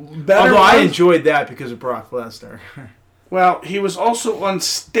the better Although I ones. enjoyed that because of Brock Lesnar. Well, he was also on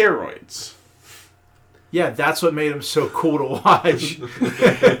steroids. Yeah, that's what made him so cool to watch.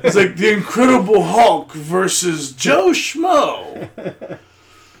 It's like the Incredible Hulk versus Joe Schmo.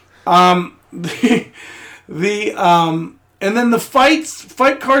 And then the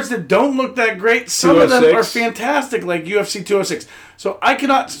fight cards that don't look that great, some of them are 206. fantastic, like UFC 206. So I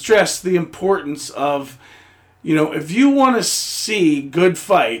cannot stress the importance of, if you want to see good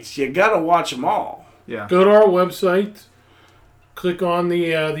fights, you got to watch them all. Yeah. Go to our website, click on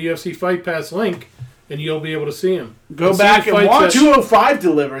the UFC Fight Pass link, and you'll be able to see them. Go back and watch. 205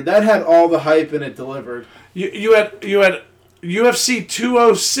 delivered. That had all the hype and it delivered. You had UFC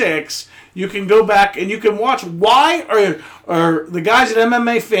 206. You can go back and you can watch. Why are the guys at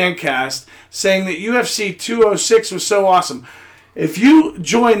MMA Fancast saying that UFC 206 was so awesome? If you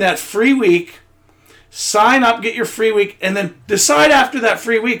join that free week, sign up, get your free week, and then decide after that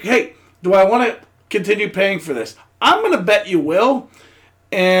free week, hey, do I want to continue paying for this? I'm going to bet you will,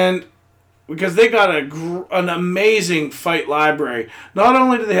 and because they got an amazing fight library. Not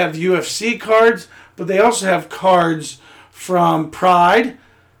only do they have UFC cards, but they also have cards from Pride,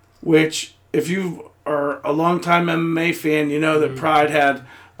 which, if you are a longtime MMA fan, you know that Pride had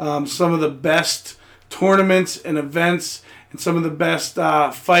some of the best tournaments and events and some of the best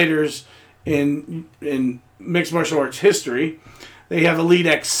fighters in mixed martial arts history. They have Elite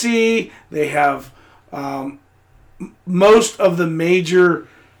XC. They have most of the major,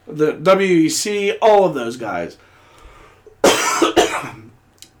 the WEC, all of those guys.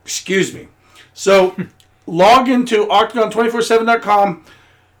 Excuse me. So log into Octagon247.com.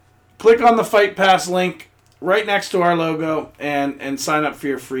 Click on the Fight Pass link right next to our logo and sign up for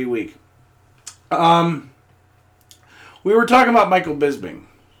your free week. We were talking about Michael Bisping.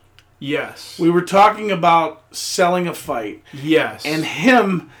 Yes. We were talking about selling a fight. Yes. And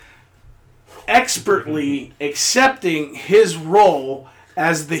him expertly accepting his role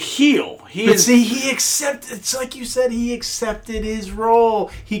as the heel. It's like you said, he accepted his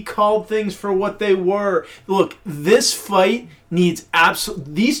role. He called things for what they were. Look, this fight needs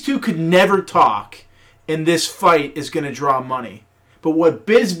these two could never talk, and this fight is going to draw money. But what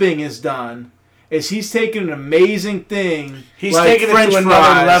Bisping has done is he's taken an amazing thing, He's like taken French it to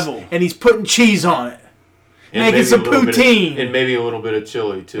fries, another level. and he's putting cheese on it. And Making maybe some a little bit of- poutine. and maybe a little bit of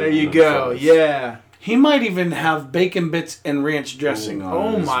chili, too. There you on the go. fries. Yeah. He might even have bacon bits and ranch dressing on it.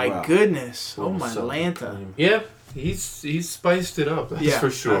 Oh as my well. goodness. Oh Little my sour Lanta. cream. Yeah, he's spiced it up, that's Yeah, for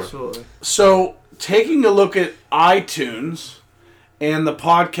sure. Absolutely. So, taking a look at iTunes and the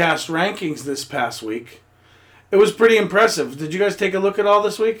podcast rankings this past week, it was pretty impressive. Did you guys take a look at all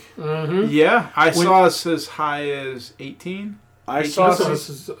this week? Mm-hmm. Yeah, I saw us as high as 18. I saw This some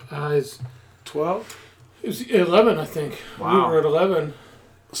is eyes. 12. It was 11, I think. Wow. We were at 11.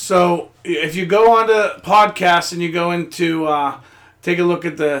 So, if you go onto podcasts and you go into, take a look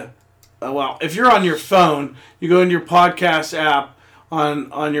at if you're on your phone, you go into your podcast app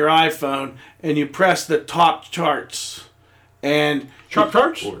on your iPhone and you press the top charts. And Chop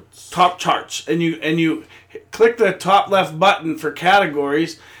tarts? Sports. top charts, and you click the top left button for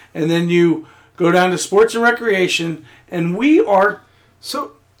categories, and then you go down to sports and recreation, and we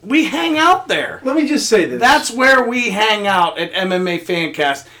hang out there. Let me just say this. That's where we hang out at MMA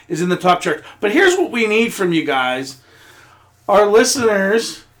Fancast, is in the top chart. But here's what we need from you guys. Our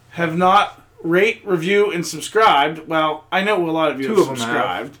listeners have not rate, review, and subscribed. Well, I know a lot of you Two have of them have.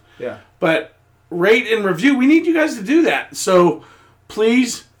 subscribed. Yeah. But rate and review. We need you guys to do that. So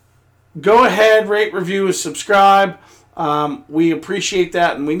please go ahead, rate, review, subscribe. We appreciate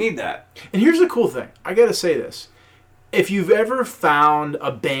that, and we need that. And here's the cool thing. I got to say this. If you've ever found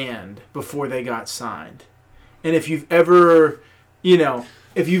a band before they got signed, and if you've ever,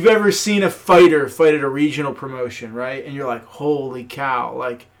 if you've ever seen a fighter fight at a regional promotion, right? And you're like, holy cow,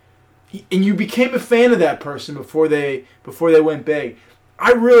 like, and you became a fan of that person before they went big.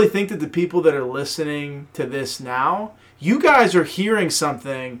 I really think that the people that are listening to this now, you guys are hearing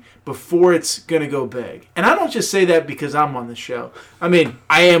something before it's going to go big. And I don't just say that because I'm on the show. I mean,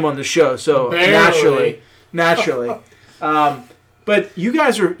 I am on the show, so Barely. naturally. But you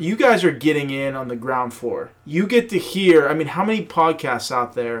guys are getting in on the ground floor. You get to hear, I mean, how many podcasts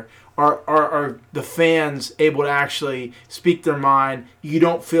out there are the fans able to actually speak their mind? You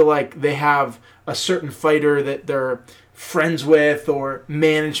don't feel like they have a certain fighter that they're friends with or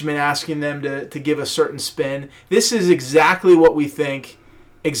management asking them to give a certain spin. This is exactly what we think,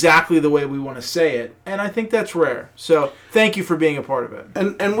 exactly the way we want to say it, and I think that's rare. So thank you for being a part of it.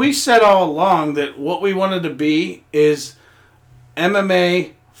 And we said all along that what we wanted to be is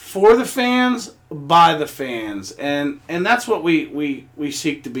MMA for the fans, by the fans, and that's what we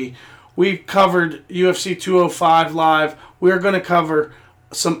seek to be. We've covered UFC 205 live. We're going to cover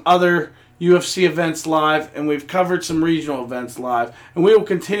some other UFC events live, and we've covered some regional events live, and we will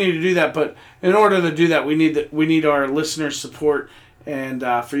continue to do that. But in order to do that, we need our listeners' support, and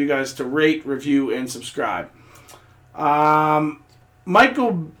for you guys to rate, review, and subscribe.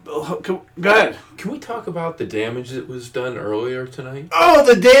 Michael, go ahead. Can we talk about the damage that was done earlier tonight? Oh,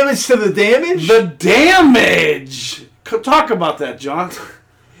 the damage to the damage? The damage! Talk about that, John.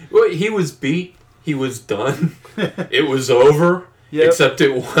 Well, he was beat. He was done. It was over. Yep. Except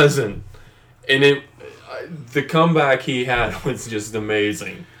it wasn't. And the comeback he had was just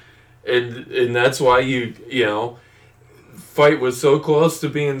amazing. And that's why fight was so close to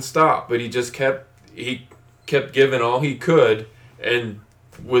being stopped, but he just kept giving all he could and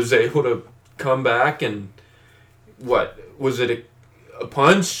was able to come back. And what was it, a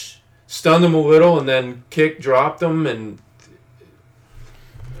punch stunned him a little and then kick dropped him, and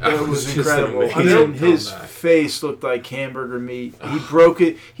it was just incredible. an I mean, amazing his comeback. face looked like hamburger meat. He broke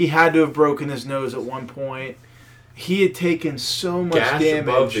it. He had to have broken his nose at one point. He had taken so much Gash damage.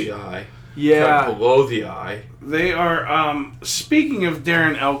 above the eye. Yeah. Cut below the eye. They are, speaking of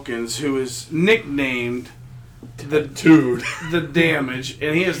Darren Elkins, who is nicknamed the Damage,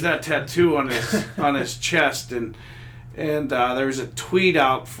 and he has that tattoo on his chest, and there was a tweet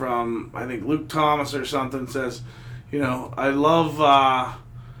out from, I think, Luke Thomas or something, says, I love,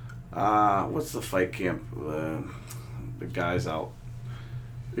 what's the fight camp? The guys out.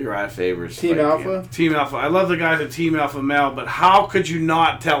 Uriah Faber's Team fight Alpha? camp. Team Alpha. I love the guys at Team Alpha Male, but how could you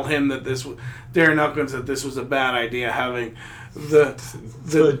not tell him that Darren Elkins, that this was a bad idea, having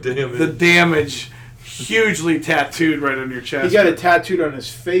the damage hugely tattooed right on your chest? He got it tattooed on his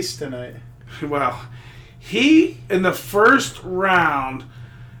face tonight. Well, in the first round,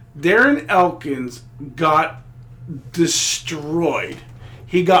 Darren Elkins got destroyed.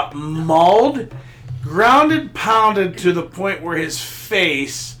 He got mauled, grounded, pounded to the point where his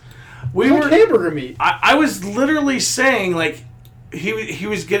face. Hamburger meat. I was literally saying, like, he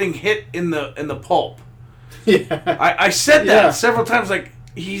was getting hit in the pulp. Yeah. I said that several times, like,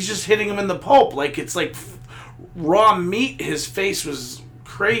 he's just hitting him in the pulp, like it's like raw meat. His face was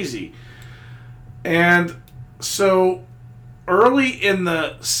crazy. And so early in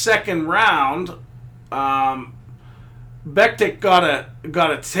the second round, Bektic got a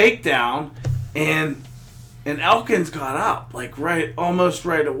takedown, and Elkins got up like almost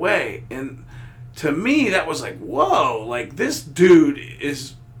right away. And to me, that was like, whoa! Like, this dude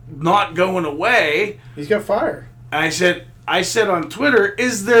is not going away. He's got fire. I said on Twitter,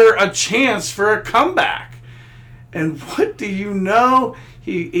 is there a chance for a comeback? And what do you know?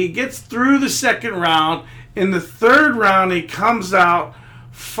 He gets through the second round. In the third round, he comes out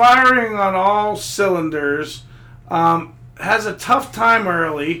firing on all cylinders. Has a tough time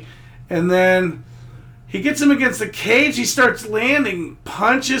early, and then he gets him against the cage. He starts landing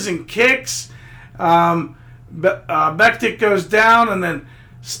punches and kicks. Bektic goes down and then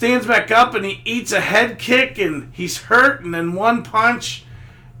stands back up, and he eats a head kick, and he's hurt, and then one punch,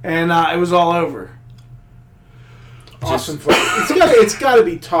 and it was all over. Awesome fight. It's got to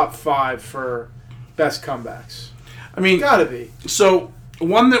be top 5 for best comebacks. I mean, Got to be. So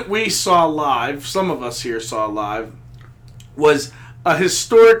one that we saw live, some of us here saw live, was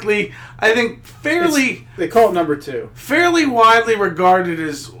historically, I think, They call it number 2. fairly widely regarded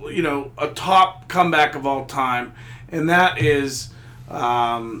as, a top comeback of all time, and that is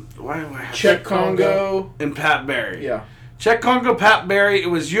Why do I have Czech Congo. and Pat Barry? Yeah. Czech Congo, Pat Barry. It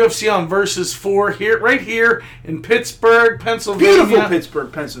was UFC on Versus 4 right here in Pittsburgh, Pennsylvania. Beautiful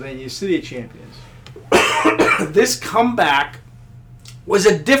Pittsburgh, Pennsylvania, City of Champions. This comeback was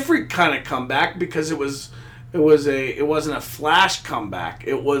a different kind of comeback because it wasn't a flash comeback.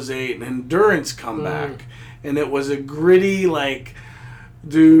 It was an endurance comeback, and it was a gritty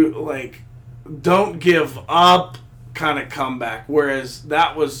don't give up kind of comeback. Whereas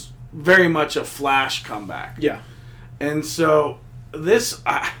that was very much a flash comeback. Yeah. And so this,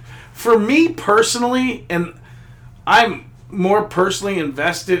 for me personally, and I'm more personally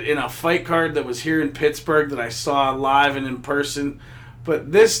invested in a fight card that was here in Pittsburgh that I saw live and in person,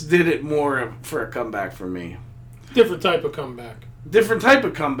 but this did it more for a comeback for me. Different type of comeback. Different type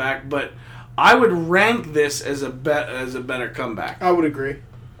of comeback, but I would rank this as a better comeback. I would agree.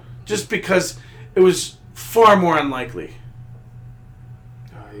 Just because it was far more unlikely.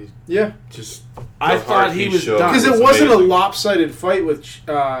 Yeah. Just I thought he was done. Because it wasn't a lopsided fight with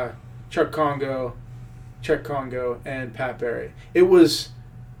Czech Congo, and Pat Barry. It was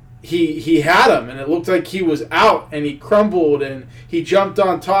he had him, and it looked like he was out, and he crumbled, and he jumped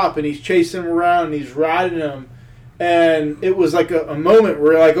on top, and he's chasing him around, and he's riding him, and it was like a moment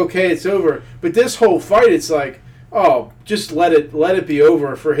where you're like, okay, it's over. But this whole fight, it's like, oh, just let it be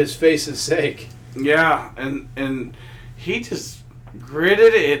over for his face's sake. Yeah, and he just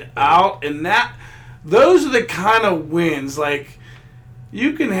gritted it out, and those are the kind of wins. Like,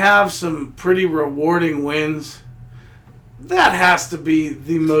 you can have some pretty rewarding wins. That has to be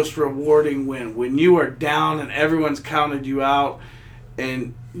the most rewarding win when you are down and everyone's counted you out,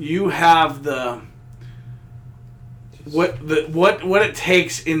 and you have what it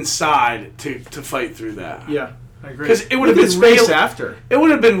takes inside to fight through that. Yeah, I agree. Because it would have been real after. It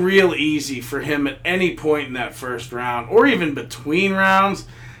would have been real easy for him at any point in that first round, or even between rounds,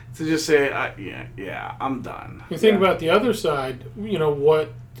 to just say, "Yeah, I'm done." You think about the other side. You know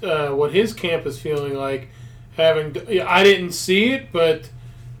what his camp is feeling like. I didn't see it, but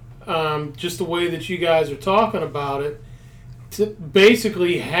just the way that you guys are talking about it, to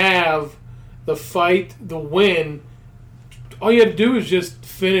basically have the fight, the win, all you have to do is just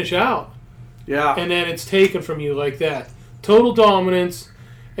finish out. Yeah. And then it's taken from you like that. Total dominance.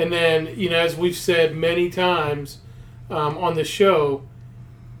 And then, as we've said many times on the show,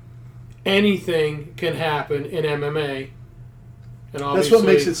 anything can happen in MMA. And that's what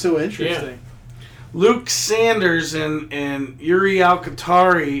makes it so interesting. Yeah. Luke Sanders and Yuri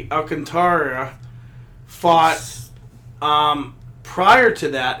Alcantara fought prior to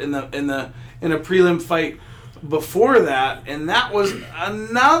that in a prelim fight before that, and that was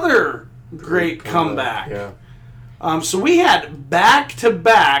another great comeback. Yeah. So we had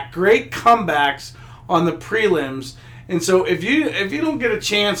back-to-back great comebacks on the prelims, and so if you don't get a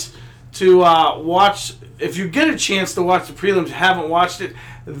chance to watch, if you get a chance to watch the prelims, haven't watched it,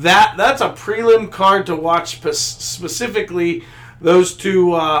 that's a prelim card to watch. Specifically, those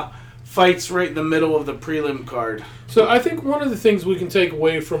two fights right in the middle of the prelim card. So I think one of the things we can take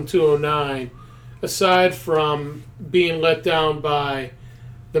away from 209, aside from being let down by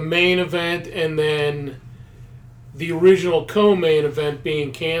the main event and then the original co-main event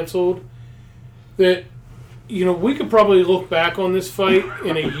being canceled, that we could probably look back on this fight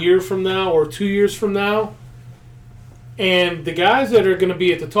in a year from now or 2 years from now, and the guys that are going to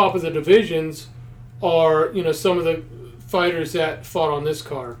be at the top of the divisions are some of the fighters that fought on this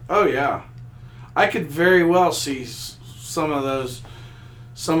card. Oh yeah, I could very well see some of those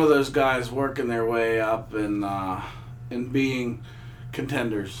guys working their way up and being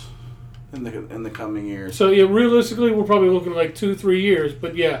contenders in the coming years. So yeah, realistically, we're probably looking like 2-3 years.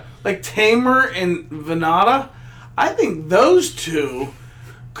 But yeah, like Tamer and Venata, I think those two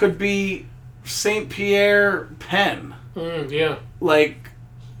could be St. Pierre Penn. Yeah, like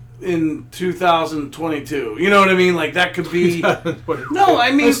in 2022. You know what I mean? Like that could be. No,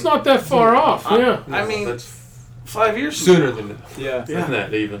 I mean it's not that far off. Yeah, I mean that's 5 years sooner than that. Yeah. Than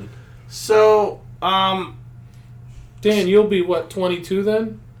that even. So, Dan, you'll be what, 22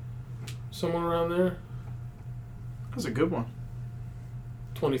 then? Somewhere around there. That's a good one.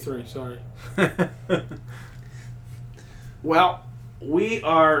 23. Sorry. Well, we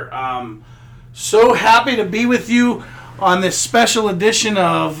are so happy to be with you on this special edition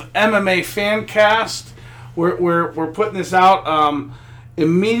of MMA Fancast. We're putting this out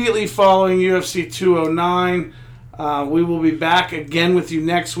immediately following UFC 209. We will be back again with you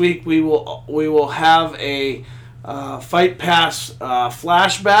next week. We will have a Fight Pass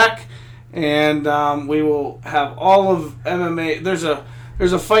flashback, and we will have all of MMA. There's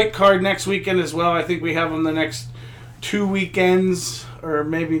a fight card next weekend as well. I think we have them the next 2 weekends, or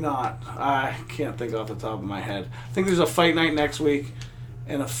maybe not. I can't think off the top of my head. I think there's a fight night next week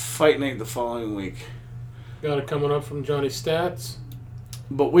and a fight night the following week. Got it coming up from Johnny Stats.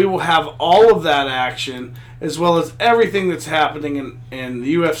 But we will have all of that action, as well as everything that's happening in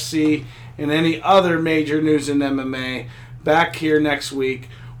the UFC and any other major news in MMA, back here next week.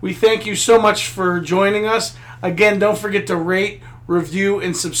 We thank you so much for joining us. Again, don't forget to rate, review,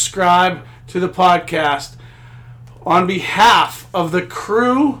 and subscribe to the podcast. On behalf of the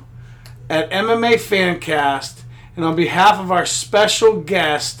crew at MMA Fancast, and on behalf of our special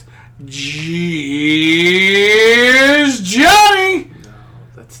guest, Cheers, Johnny!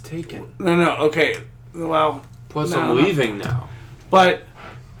 That's taken. No, okay. Well, Plus, I'm leaving now. But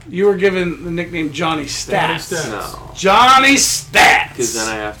you were given the nickname Johnny Stats. No. Johnny Stats! Because then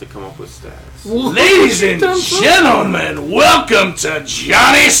I have to come up with stats. Ladies and gentlemen, welcome to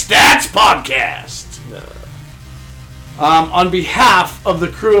Johnny Stats Podcast. On behalf of the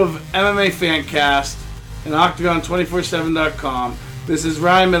crew of MMA Fancast and Octagon247.com, this is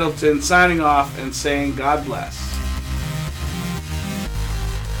Ryan Middleton signing off and saying God bless.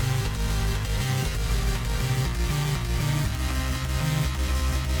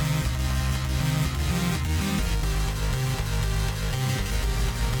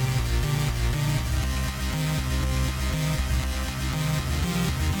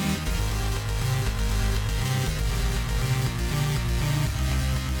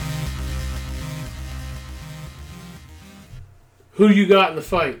 Who you got in the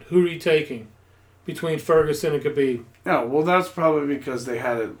fight? Who are you taking between Ferguson and Khabib? Oh, well, that's probably because they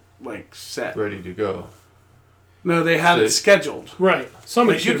had it, set. Ready to go. No, they had it scheduled. Right.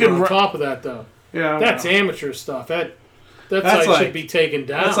 Somebody But you should be can on top of that, though. Yeah. That's amateur stuff. That That's site should be taken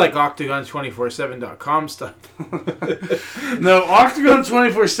down. That's like Octagon247.com stuff. No,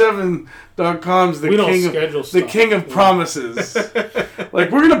 Octagon247.com's the king of promises. We're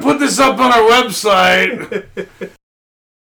going to put this up on our website.